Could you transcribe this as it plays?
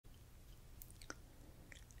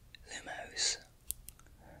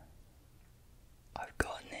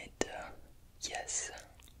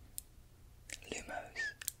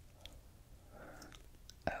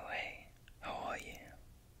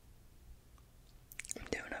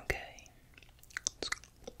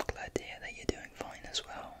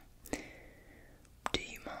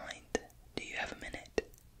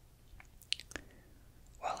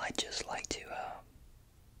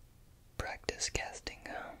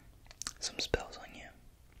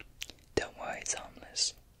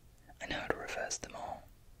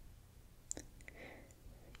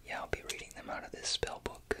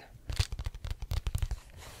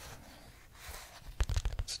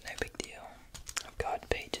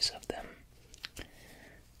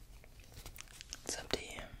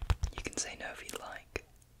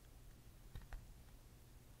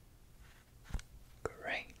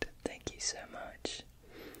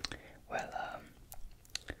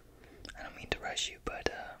rush you, but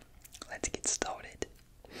let's get started.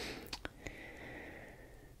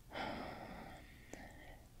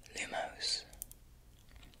 Lumos.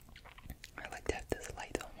 I like to have this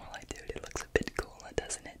light on while I do it. It looks a bit cooler,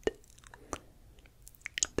 doesn't it?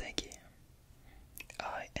 Thank you.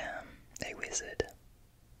 I am a wizard.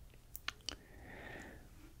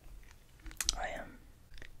 I am.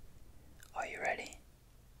 Are you ready?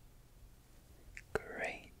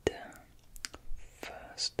 Great.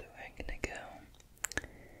 First, we're gonna go.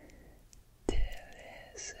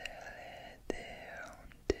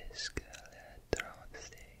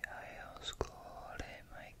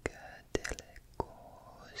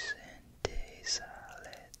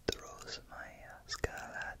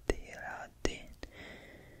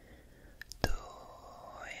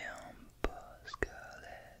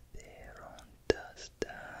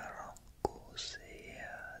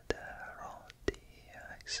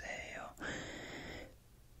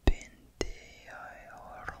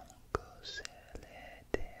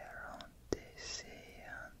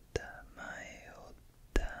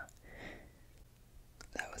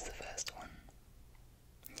 That was the first one.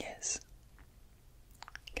 Yes.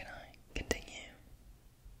 Can I continue?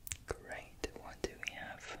 Great. What do we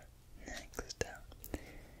have next?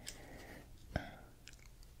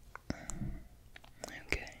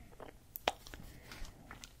 Okay.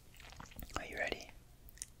 Are you ready?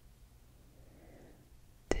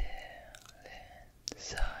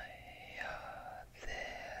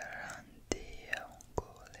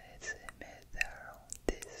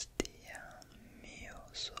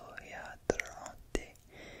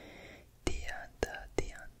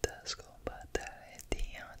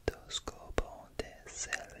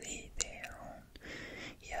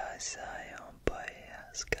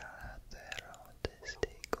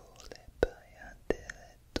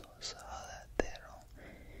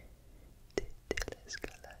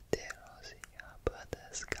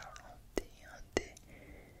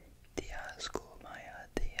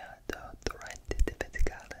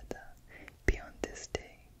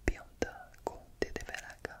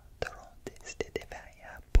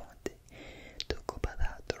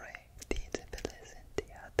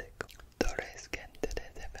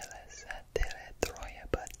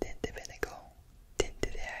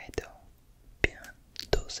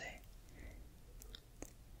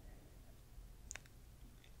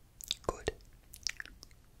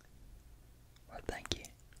 Thank you.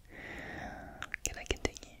 Can I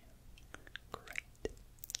continue? Great.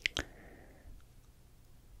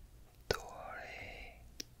 Dore,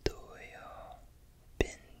 doyo,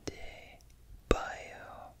 binde,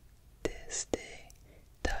 bayo, deste,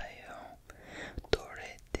 tayo,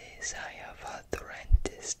 dorete, saya,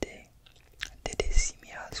 vadorenteste,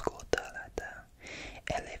 dedesimiasco, talata,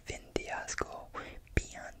 elephentiasco,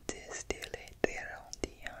 pianteste,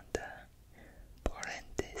 leterondianta,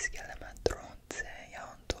 porentes, calamatronce,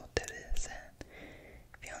 yanto, teresen,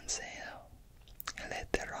 fianceo,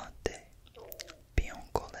 letteronte,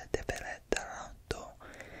 pioncole de veletteronto,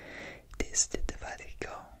 diste de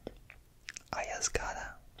fatico,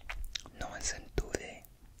 ayascada, non sentude,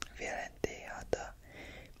 virenteata,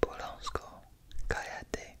 polonsco,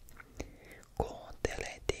 callate,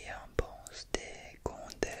 contele diambos de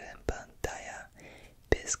contele en pantalla,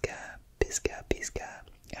 pisca, pisca, pisca,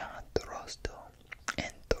 antrosto,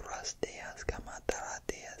 entrosteas,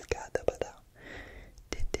 camatarateas, catabada,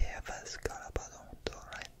 titevas, calapadon,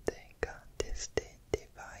 torrente, canteste,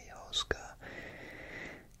 devaiosca,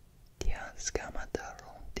 tians,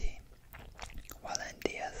 camataronti,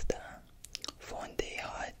 valentiasta, fonte,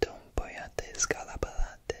 haetum, poyates,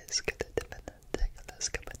 calabalates, catatepelate,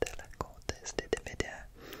 calascapatela, conteste, deveda,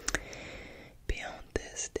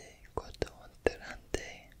 pionteste,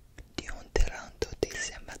 cotonterante, dionteranto,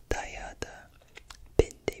 disiamata,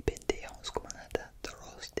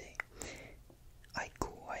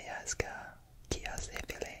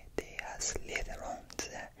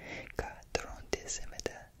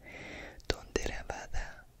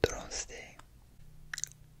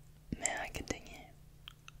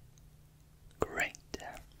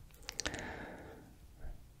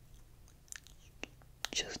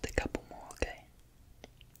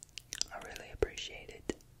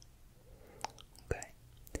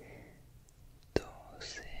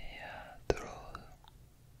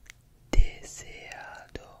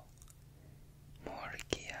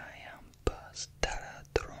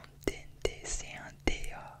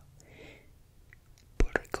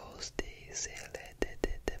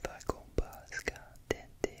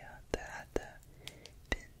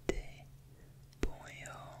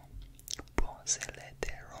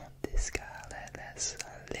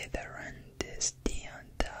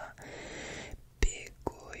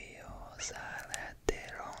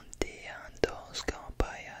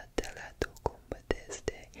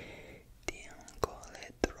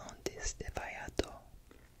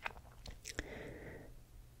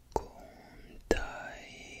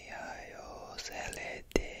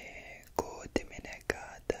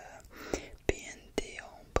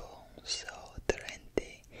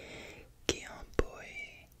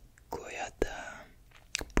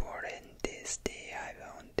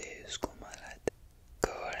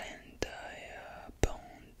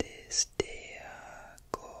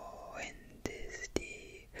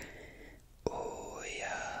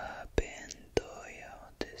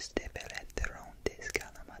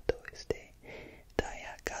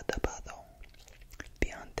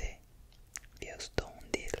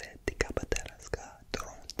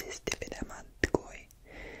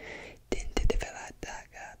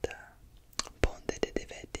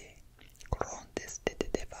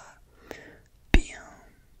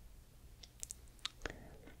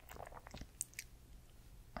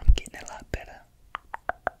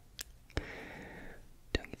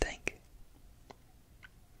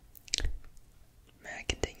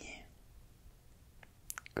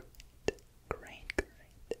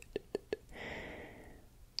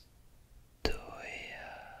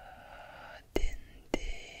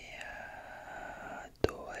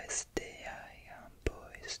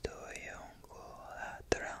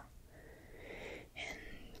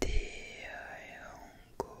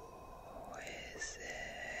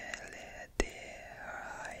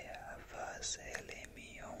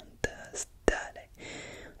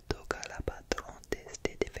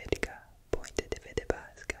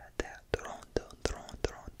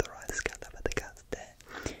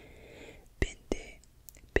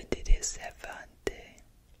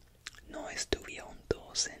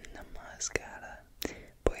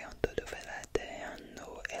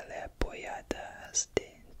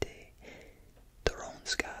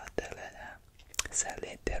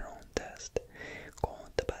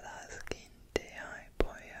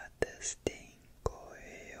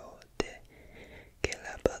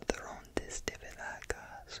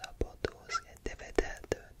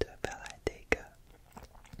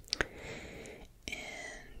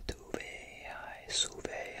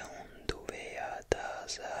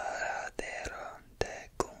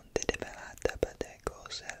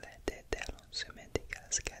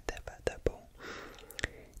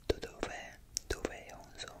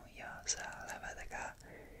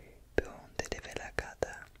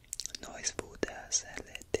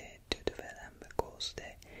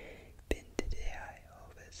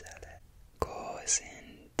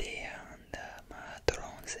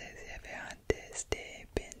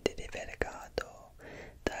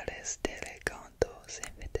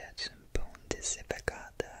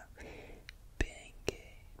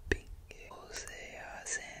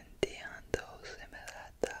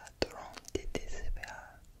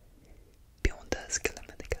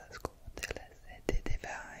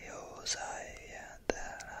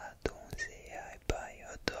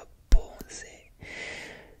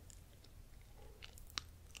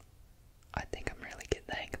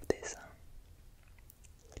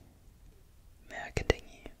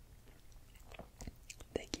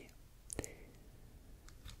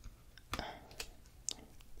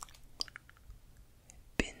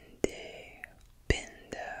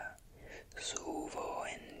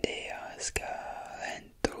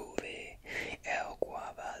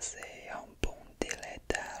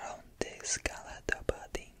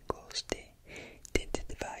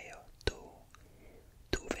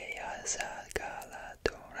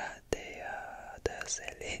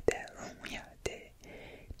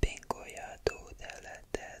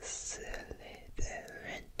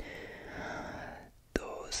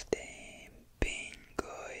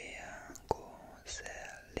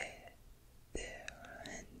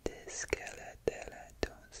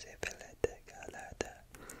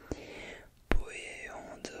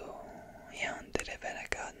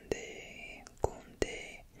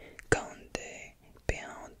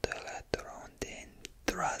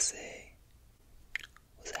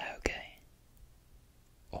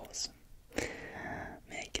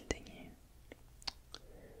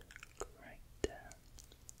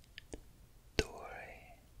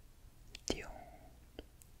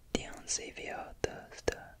 viadas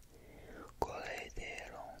da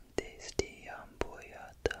correderon desde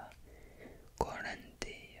amboyada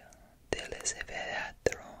correntia deles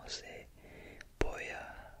veratros e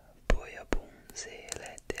boia bunse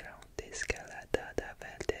letteron descalada da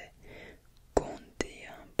verde conti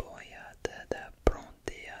amboyada da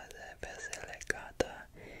prontiada veselecada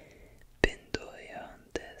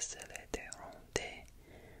pendoyantes letteron de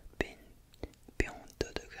pionto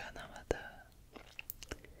de canamata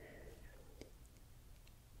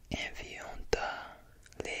envionta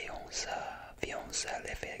vionsa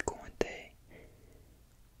leveconte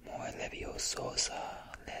moi leviososa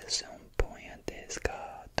les empoiantes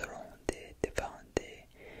cadron de devante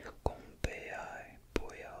compeai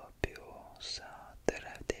boia piosa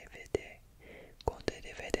terra de vede conte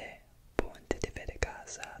de vede ponte de vede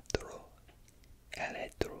casa tro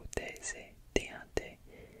elettrutese diante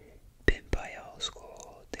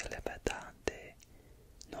pimpaiosco televatante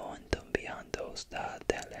non tombiando sta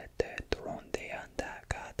telete tronde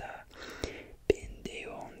andacata pindi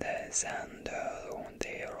onde sando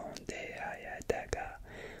ronde ayataka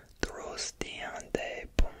trostiante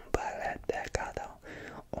pumpalete cada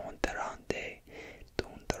ontrante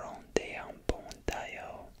tundronde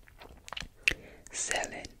ampontayo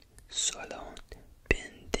selen solon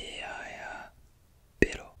pindi aya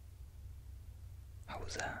pero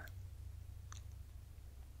how's that?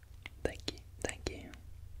 Thank you.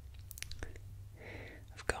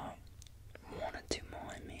 I've got one or two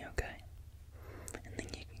more in me, okay? And then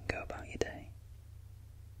you can go about your day.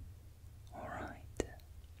 Alright.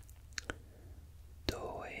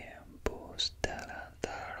 Doemos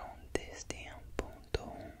talaron desde un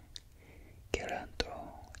punto que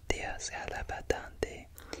rentro días a la batante.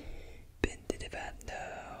 Pinte de venda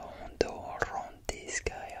hondo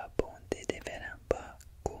rontisca ponte de veramba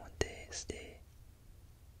conteste.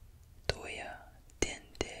 Tuya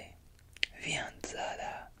tente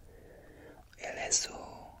fianzada el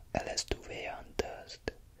estuve antes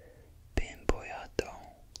pimpoyato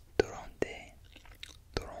durante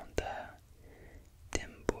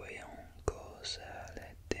tempoyon cosa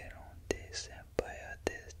letteronte sepaya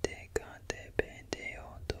desde cante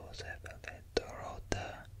penteo dos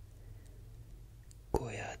evelettorota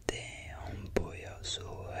cuya te ampoyo su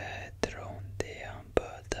etronte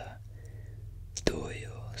ambata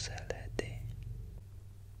tuyo celete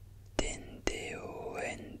tenteo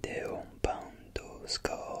ente un pando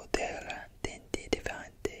scodera tenti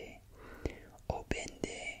devante o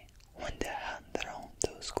bende onda handron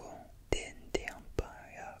tosco tenti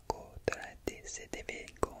ampaya cotrate se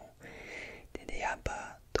devengo tenti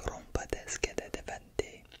abba trompa deschede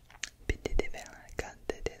devante pindi devena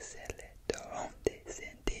cante de sele toronte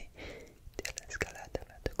senti della scalata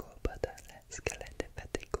vete colpa dalle scalette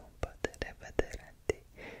vete colpa delle veterante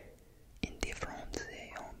in di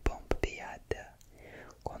fronte un pomp piada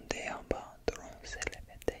conte ambandron se le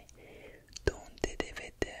vede donde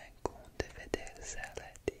devete conte veder se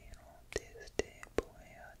le diron desde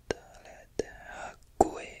boiata le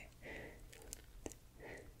acque.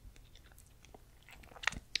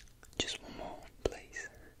 Just one more, please.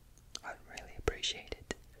 I'd really appreciate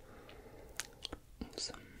it.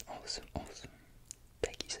 Awesome.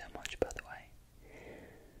 Thank you so much, by the way.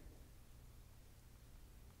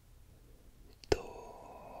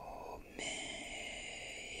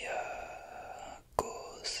 Tomea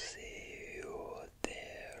cosio de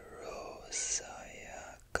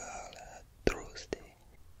rosaya cala truste.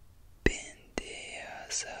 Pindia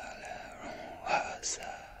salaron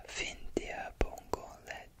hasa fintia pongo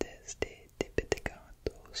letes de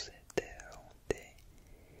tipiticatos eteronte.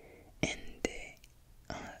 Ende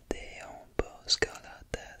ante un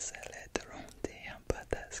poscalatas eletronte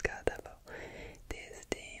ampatas cadavo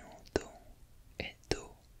desde un tu e tu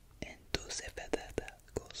en tu se vedata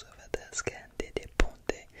cosa vedas cante de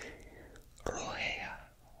ponte rojea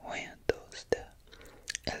oentos da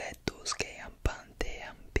electus que ampante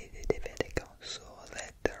ampide de vede causo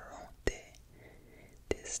letteronte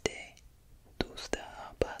desde